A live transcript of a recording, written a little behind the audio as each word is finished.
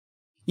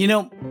You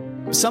know,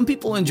 some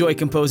people enjoy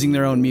composing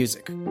their own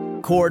music,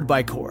 chord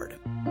by chord,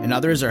 and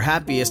others are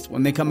happiest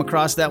when they come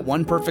across that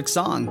one perfect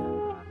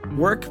song.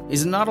 Work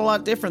is not a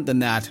lot different than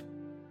that.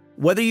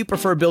 Whether you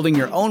prefer building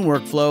your own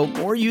workflow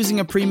or using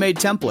a pre-made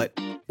template,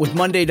 with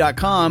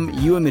Monday.com,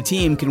 you and the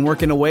team can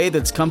work in a way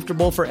that's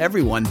comfortable for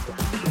everyone.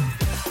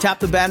 Tap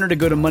the banner to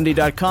go to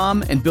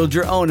Monday.com and build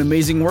your own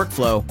amazing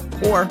workflow,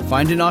 or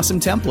find an awesome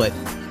template.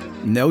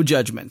 No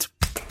judgment.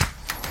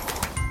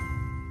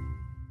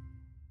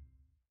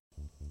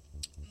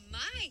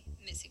 My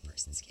missing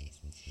persons case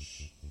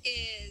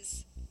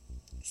is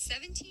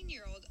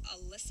 17-year-old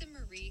Alyssa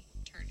Marie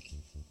Turney.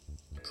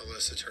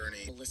 Alyssa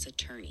Turney. Alyssa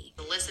Turney.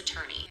 Alyssa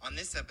Turney. On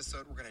this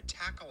episode, we're going to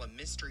tackle a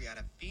mystery out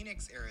of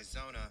Phoenix,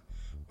 Arizona,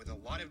 with a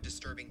lot of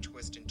disturbing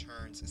twists and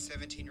turns.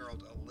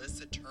 17-year-old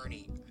Alyssa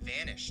Turney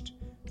vanished.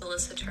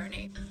 Alyssa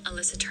Turney.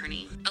 Alyssa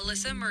Turney.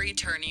 Alyssa Marie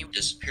Turney.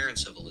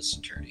 Disappearance of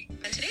Alyssa Turney.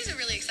 And today's a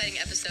really exciting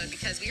episode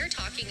because we are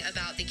talking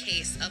about the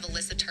case of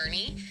Alyssa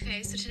Turney.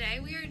 Okay, so today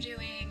we are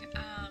doing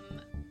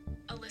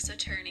Alyssa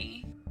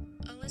Turney.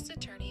 Alyssa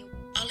Turney.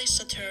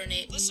 Alyssa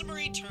Turney. Alyssa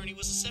Marie Turney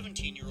was a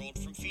 17-year-old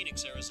from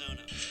Phoenix,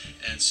 Arizona.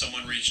 And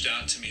someone reached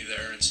out to me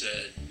there and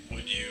said,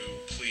 would you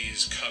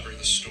please cover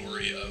the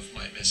story of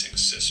my missing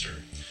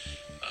sister?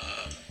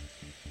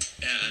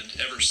 And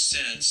ever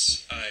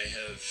since, I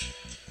have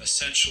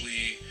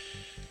essentially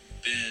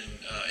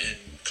been in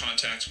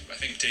contact, I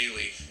think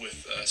daily,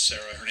 with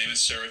Sarah. Her name is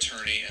Sarah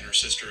Turney, and her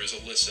sister is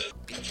Alyssa.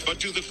 But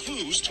do the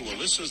clues to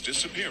Alyssa's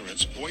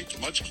disappearance point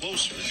much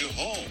closer to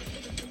home?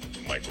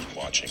 Mike was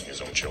watching his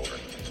own children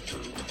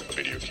through a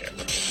video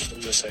camera.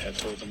 Alyssa had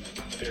told him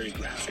very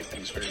graphic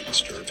things, very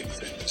disturbing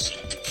things.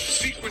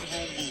 Secret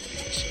home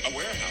movies, a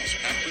warehouse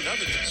packed with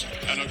evidence,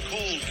 and a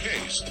cold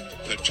case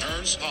that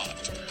turns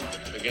hot.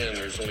 Again,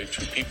 there's only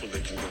two people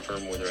that can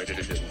confirm whether I did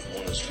it.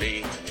 One is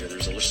me, and the other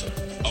is Alyssa.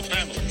 A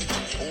family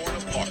torn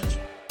apart.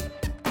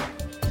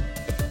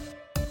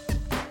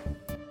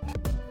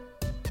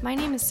 My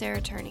name is Sarah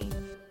Turney,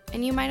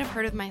 and you might have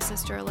heard of my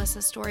sister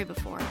Alyssa's story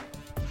before.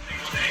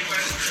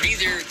 Be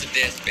there at the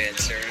deathbed,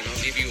 Sarah, and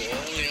I'll give you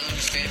all the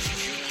honest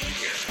answers you want to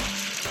hear.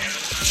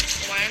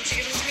 Why aren't you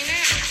giving them to me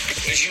now?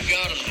 Because you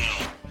got them now.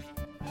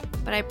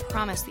 But I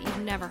promise that you've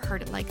never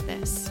heard it like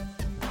this.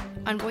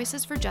 On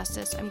Voices for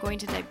Justice, I'm going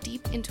to dive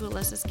deep into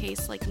Alyssa's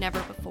case like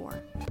never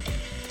before.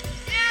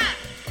 Dad!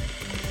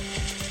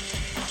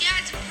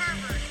 Dad's a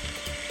pervert!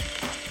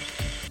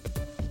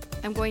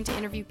 I'm going to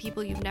interview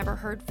people you've never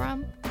heard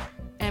from,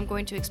 and I'm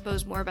going to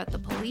expose more about the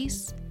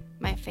police,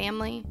 my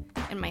family,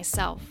 and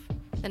myself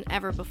than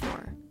ever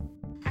before.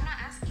 I'm not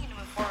asking you to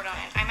move forward on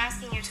it. I'm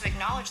asking you to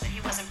acknowledge that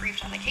he wasn't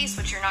briefed on the case,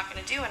 which you're not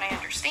going to do, and I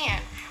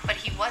understand, but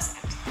he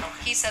wasn't.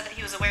 He said that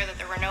he was aware that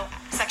there were no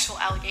sexual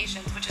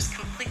allegations, which is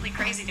completely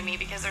crazy to me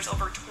because there's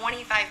over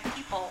 25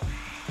 people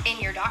in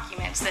your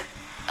documents that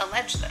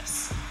allege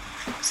this.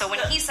 So when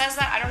he says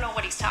that, I don't know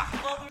what he's talking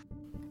about.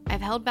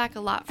 I've held back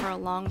a lot for a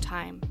long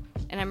time,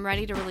 and I'm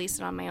ready to release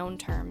it on my own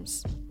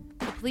terms.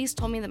 The police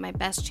told me that my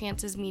best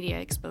chance is media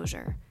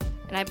exposure,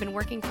 and I've been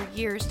working for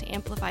years to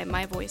amplify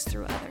my voice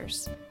through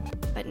others.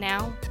 But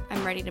now,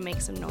 I'm ready to make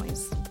some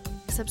noise.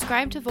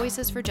 Subscribe to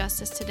Voices for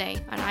Justice today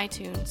on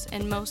iTunes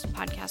and most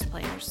podcast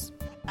players.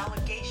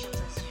 Allegations,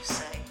 as you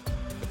say,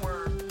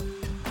 were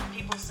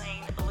people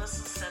saying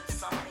Alyssa said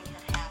something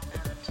had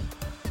happened.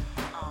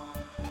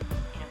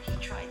 He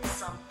tried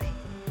something,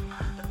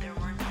 but there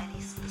weren't any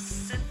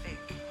specific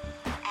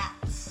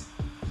acts.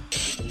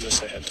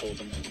 Alyssa had told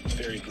him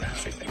very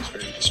graphic things,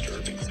 very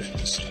disturbing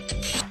things.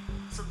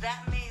 So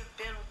that may have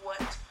been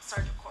what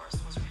Sergeant Corus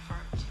was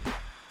referring to.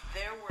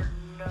 There were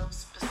no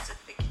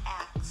specific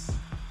acts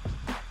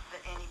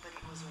that anybody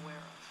was aware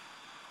of.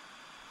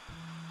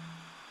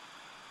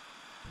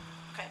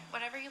 Okay,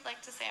 whatever you'd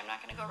like to say, I'm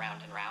not going to go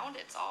round and round.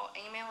 It's all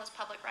email is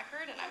public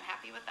record, and I'm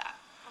happy with that.